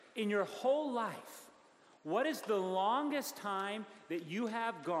In your whole life, what is the longest time that you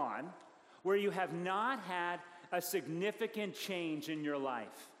have gone where you have not had a significant change in your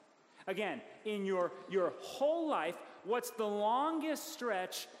life? Again, in your whole life, what's the longest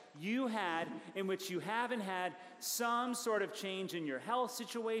stretch you had in which you haven't had some sort of change in your health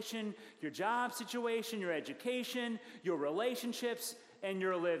situation, your job situation, your education, your relationships, and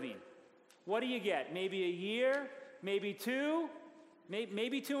your living? What do you get? Maybe a year? Maybe two?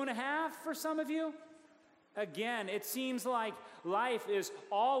 Maybe 2.5 for some of you? Again, it seems like life is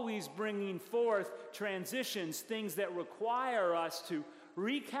always bringing forth transitions, things that require us to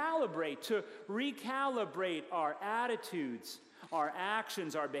recalibrate our attitudes, our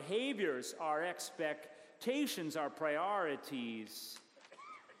actions, our behaviors, our expectations, our priorities.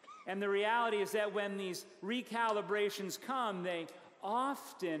 And the reality is that when these recalibrations come, they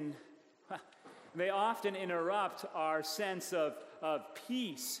often interrupt our sense of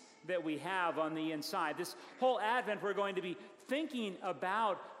peace that we have on the inside. This whole Advent, we're going to be thinking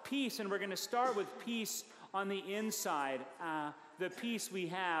about peace, and we're going to start with peace on the inside, the peace we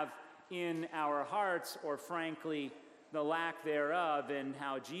have in our hearts, or frankly, the lack thereof, and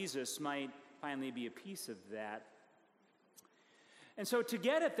how Jesus might finally be a piece of that. And so to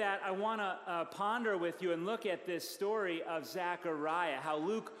get at that, I want to ponder with you and look at this story of Zechariah, how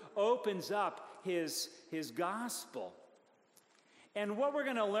Luke opens up his gospel. And what we're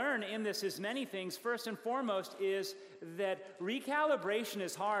going to learn in this is many things. First and foremost is that recalibration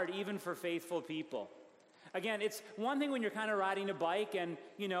is hard even for faithful people. Again, it's one thing when you're kind of riding a bike and,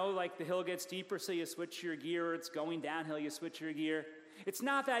 like the hill gets steeper, so you switch your gear, or it's going downhill, you switch your gear. It's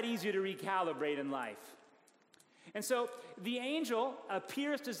not that easy to recalibrate in life. And so the angel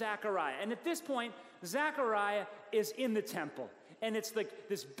appears to Zechariah. And at this point, Zechariah is in the temple. And it's like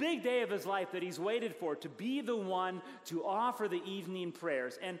this big day of his life that he's waited for, to be the one to offer the evening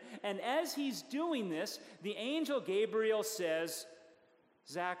prayers. And as he's doing this, the angel Gabriel says,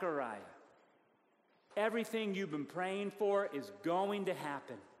 Zechariah, everything you've been praying for is going to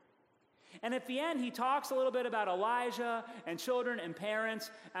happen. And at the end, he talks a little bit about Elijah and children and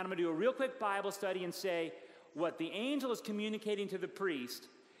parents. And I'm going to do a real quick Bible study and say what the angel is communicating to the priest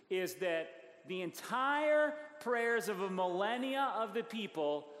is that the entire prayers of a millennia of the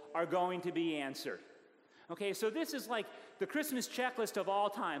people are going to be answered. Okay, so this is like the Christmas checklist of all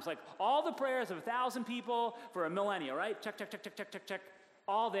times, like all the prayers of 1,000 people for a millennia, right? Check, check, check, check, check, check, check,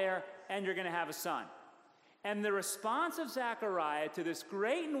 all there, and you're going to have a son. And the response of Zechariah to this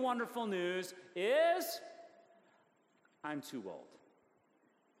great and wonderful news is, I'm too old.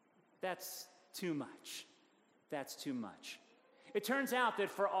 That's too much. That's too much. It turns out that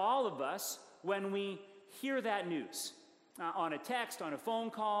for all of us, when we hear that news, on a text, on a phone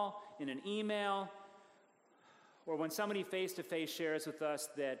call, in an email, or when somebody face-to-face shares with us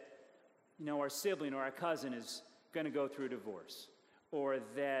that, our sibling or our cousin is going to go through a divorce, or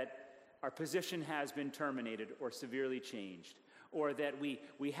that our position has been terminated or severely changed, or that we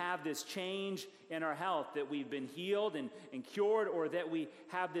have this change in our health, that we've been healed and cured, or that we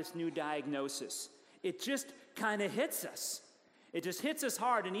have this new diagnosis. It just kind of hits us. It just hits us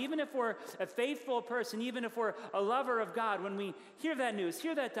hard. And even if we're a faithful person, even if we're a lover of God, when we hear that news,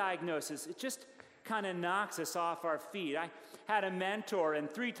 hear that diagnosis, it just kind of knocks us off our feet. I had a mentor,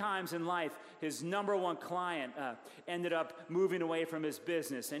 and 3 times in life, his number one client ended up moving away from his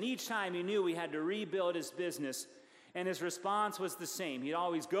business. And each time he knew he had to rebuild his business, and his response was the same. He'd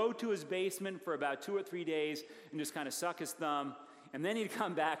always go to his basement for about 2 or 3 days and just kind of suck his thumb, and then he'd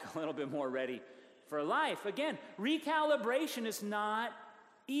come back a little bit more ready for life. Again, recalibration is not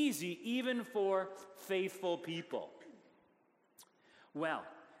easy, even for faithful people. Well,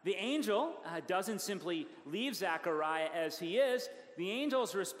 the angel doesn't simply leave Zechariah as he is. The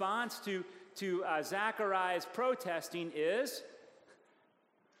angel's response to Zechariah's protesting is,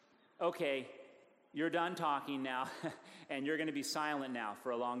 okay, you're done talking now, and you're going to be silent now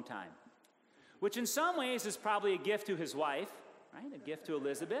for a long time. Which in some ways is probably a gift to his wife, right? A gift to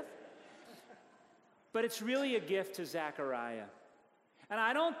Elizabeth. But it's really a gift to Zechariah. And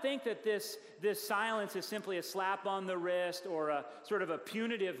I don't think that this silence is simply a slap on the wrist or a sort of a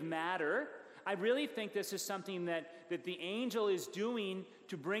punitive matter. I really think this is something that the angel is doing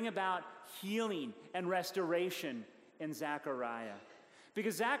to bring about healing and restoration in Zechariah.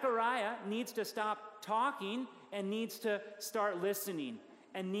 Because Zechariah needs to stop talking and needs to start listening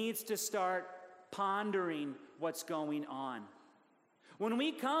and needs to start pondering what's going on. When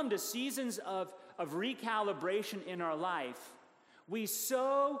we come to seasons of recalibration in our life, we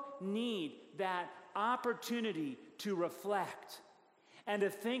so need that opportunity to reflect and to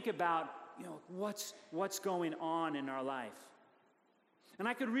think about, what's going on in our life. And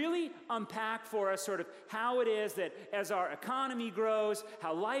I could really unpack for us sort of how it is that as our economy grows,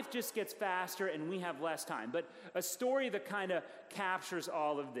 how life just gets faster and we have less time. But a story that kind of captures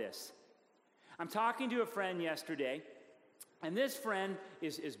all of this. I'm talking to a friend yesterday, and this friend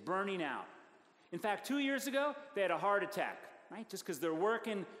is burning out. In fact, 2 years ago, they had a heart attack, right? Just because they're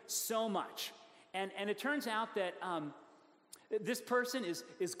working so much. And it turns out that this person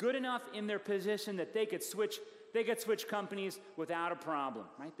is good enough in their position that they could switch companies without a problem,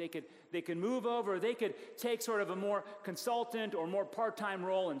 right? They could move over, they could take sort of a more consultant or more part-time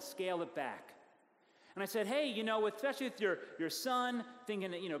role and scale it back. And I said, hey, especially with your son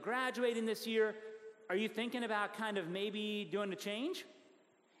thinking that, graduating this year, are you thinking about kind of maybe doing a change?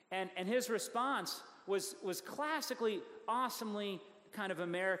 And his response was classically, awesomely kind of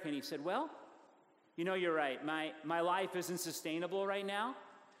American. He said, well, you're right. My life isn't sustainable right now,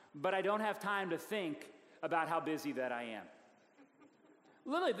 but I don't have time to think about how busy that I am.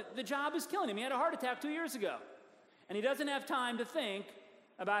 Literally, the job is killing him. He had a heart attack 2 years ago, and he doesn't have time to think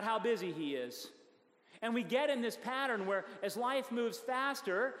about how busy he is. And we get in this pattern where as life moves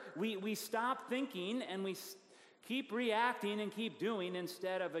faster, we stop thinking and we keep reacting and keep doing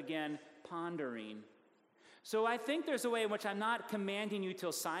instead of, again, pondering. So I think there's a way in which I'm not commanding you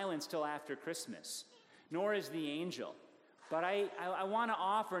till silence till after Christmas, nor is the angel. But I want to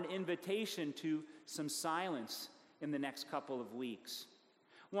offer an invitation to some silence in the next couple of weeks.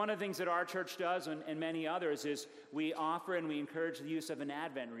 One of the things that our church does, and many others, is we offer and we encourage the use of an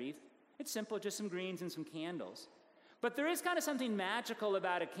Advent wreath. It's simple, just some greens and some candles. But there is kind of something magical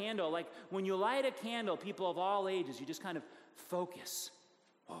about a candle. Like when you light a candle, people of all ages, you just kind of focus.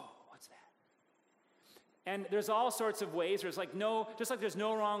 Oh, what's that? And there's all sorts of ways. Just like there's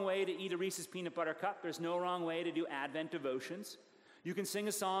no wrong way to eat a Reese's peanut butter cup, there's no wrong way to do Advent devotions. You can sing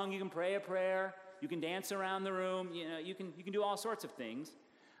a song, you can pray a prayer, you can dance around the room, you can do all sorts of things.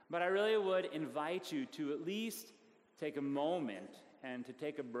 But I really would invite you to at least take a moment and to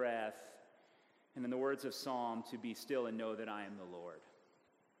take a breath, and in the words of Psalm, to be still and know that I am the Lord.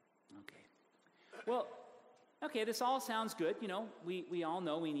 Okay. Well, this all sounds good. We all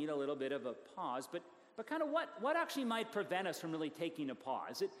know we need a little bit of a pause, but kind of what actually might prevent us from really taking a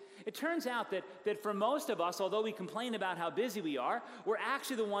pause? It turns out that for most of us, although we complain about how busy we are, we're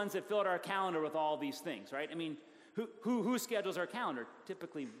actually the ones that filled our calendar with all these things, right? I mean, who schedules our calendar?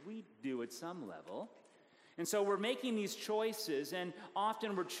 Typically, we do at some level. And so we're making these choices, and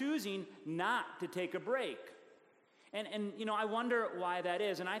often we're choosing not to take a break. And I wonder why that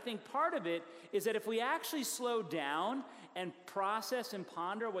is. And I think part of it is that if we actually slow down and process and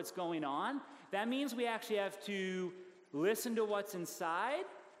ponder what's going on, that means we actually have to listen to what's inside,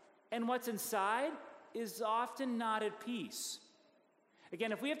 and what's inside is often not at peace.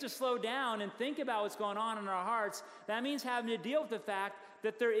 Again, if we have to slow down and think about what's going on in our hearts, that means having to deal with the fact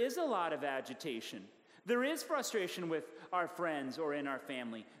that there is a lot of agitation. There is frustration with our friends or in our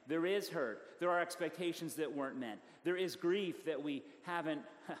family. There is hurt. There are expectations that weren't met. There is grief that we haven't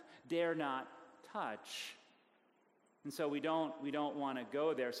dare not touch. And so we don't want to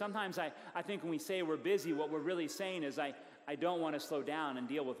go there. Sometimes I think when we say we're busy, what we're really saying is I don't want to slow down and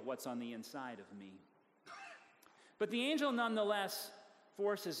deal with what's on the inside of me. But the angel nonetheless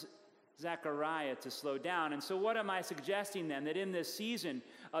forces Zechariah to slow down. And so what am I suggesting then? That in this season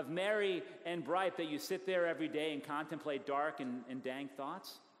of merry and bright that you sit there every day and contemplate dark and dank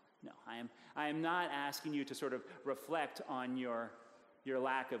thoughts? No, I am not asking you to sort of reflect on your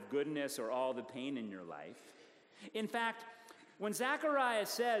lack of goodness or all the pain in your life. In fact, when Zechariah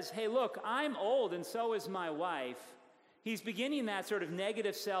says, hey, look, I'm old and so is my wife, he's beginning that sort of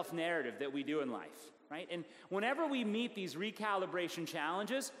negative self-narrative that we do in life, right? And whenever we meet these recalibration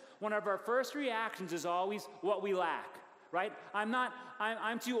challenges, one of our first reactions is always what we lack, right?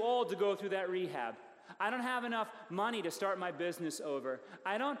 I'm too old to go through that rehab. I don't have enough money to start my business over.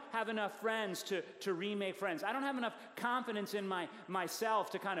 I don't have enough friends to remake friends. I don't have enough confidence in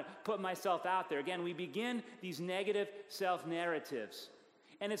myself to kind of put myself out there. Again, we begin these negative self-narratives.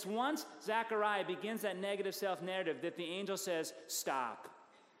 And it's once Zechariah begins that negative self-narrative that the angel says, stop.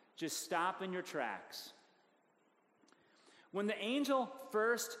 Just stop in your tracks. When the angel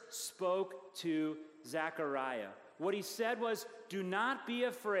first spoke to Zechariah, what he said was, do not be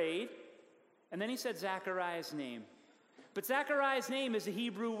afraid. And then he said Zechariah's name. But Zechariah's name is a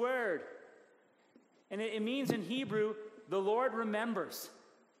Hebrew word. And it means in Hebrew, the Lord remembers.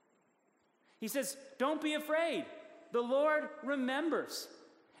 He says, don't be afraid. The Lord remembers.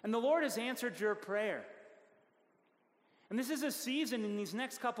 And the Lord has answered your prayer. And this is a season in these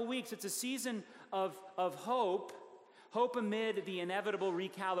next couple weeks, it's a season of hope amid the inevitable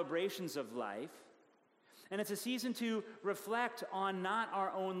recalibrations of life. And it's a season to reflect on not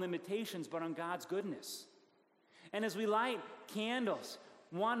our own limitations, but on God's goodness. And as we light candles,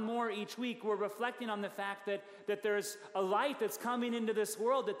 one more each week, we're reflecting on the fact that there's a light that's coming into this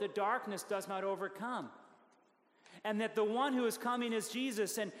world that the darkness does not overcome. And that the one who is coming is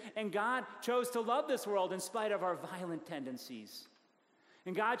Jesus, and God chose to love this world in spite of our violent tendencies.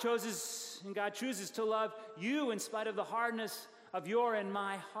 And God chooses to love you in spite of the hardness of your and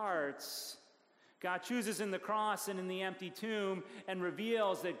my hearts. God chooses in the cross and in the empty tomb and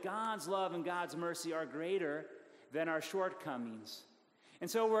reveals that God's love and God's mercy are greater than our shortcomings. And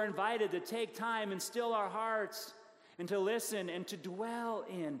so we're invited to take time and still our hearts and to listen and to dwell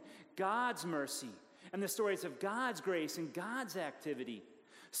in God's mercy and the stories of God's grace and God's activity.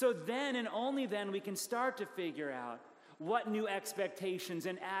 So then and only then we can start to figure out what new expectations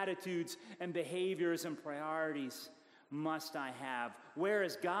and attitudes and behaviors and priorities must I have? Where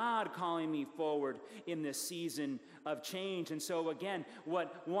is God calling me forward in this season of change? And so again,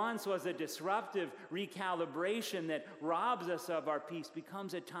 what once was a disruptive recalibration that robs us of our peace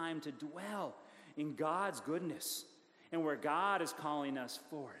becomes a time to dwell in God's goodness and where God is calling us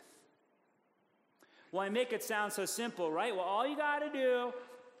forth. Well, I make it sound so simple, right? Well, all you got to do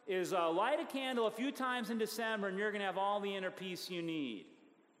is light a candle a few times in December and you're going to have all the inner peace you need.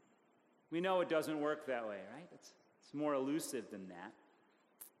 We know it doesn't work that way, right? It's more elusive than that.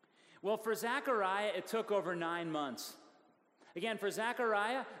 Well, for Zechariah, it took over 9 months. Again, for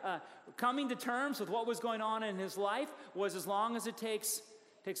Zechariah, coming to terms with what was going on in his life was as long as it takes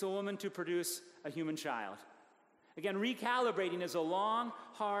a woman to produce a human child. Again, recalibrating is a long,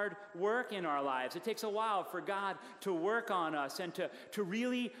 hard work in our lives. It takes a while for God to work on us and to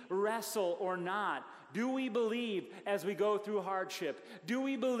really wrestle or not. Do we believe as we go through hardship? Do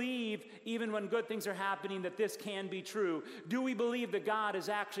we believe, even when good things are happening, that this can be true? Do we believe that God is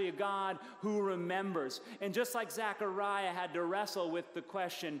actually a God who remembers? And just like Zechariah had to wrestle with the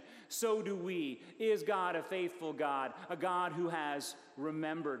question, so do we. Is God a faithful God, a God who has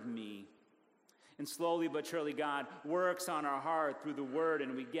remembered me? And slowly but surely, God works on our heart through the Word,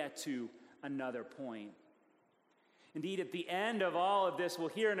 and we get to another point. Indeed, at the end of all of this, we'll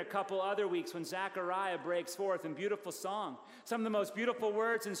hear in a couple other weeks when Zechariah breaks forth in beautiful song, some of the most beautiful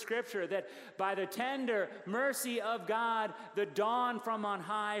words in Scripture, that by the tender mercy of God, the dawn from on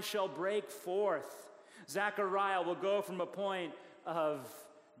high shall break forth. Zechariah will go from a point of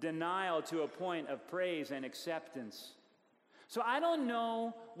denial to a point of praise and acceptance. So I don't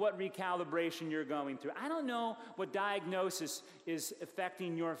know what recalibration you're going through. I don't know what diagnosis is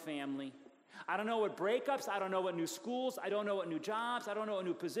affecting your family. I don't know what breakups, I don't know what new schools, I don't know what new jobs, I don't know what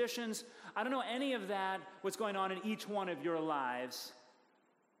new positions. I don't know any of that, what's going on in each one of your lives.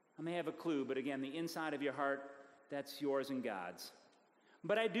 I may have a clue, but again, the inside of your heart, that's yours and God's.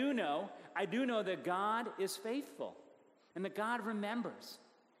 But I do know that God is faithful and that God remembers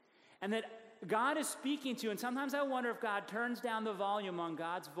and that God is speaking to you. And sometimes I wonder if God turns down the volume on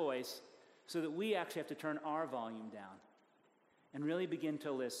God's voice so that we actually have to turn our volume down and really begin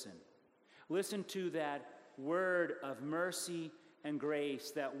to listen. Listen to that word of mercy and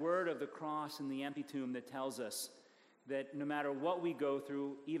grace, that word of the cross and the empty tomb that tells us that no matter what we go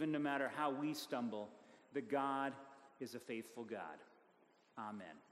through, even no matter how we stumble, that God is a faithful God. Amen.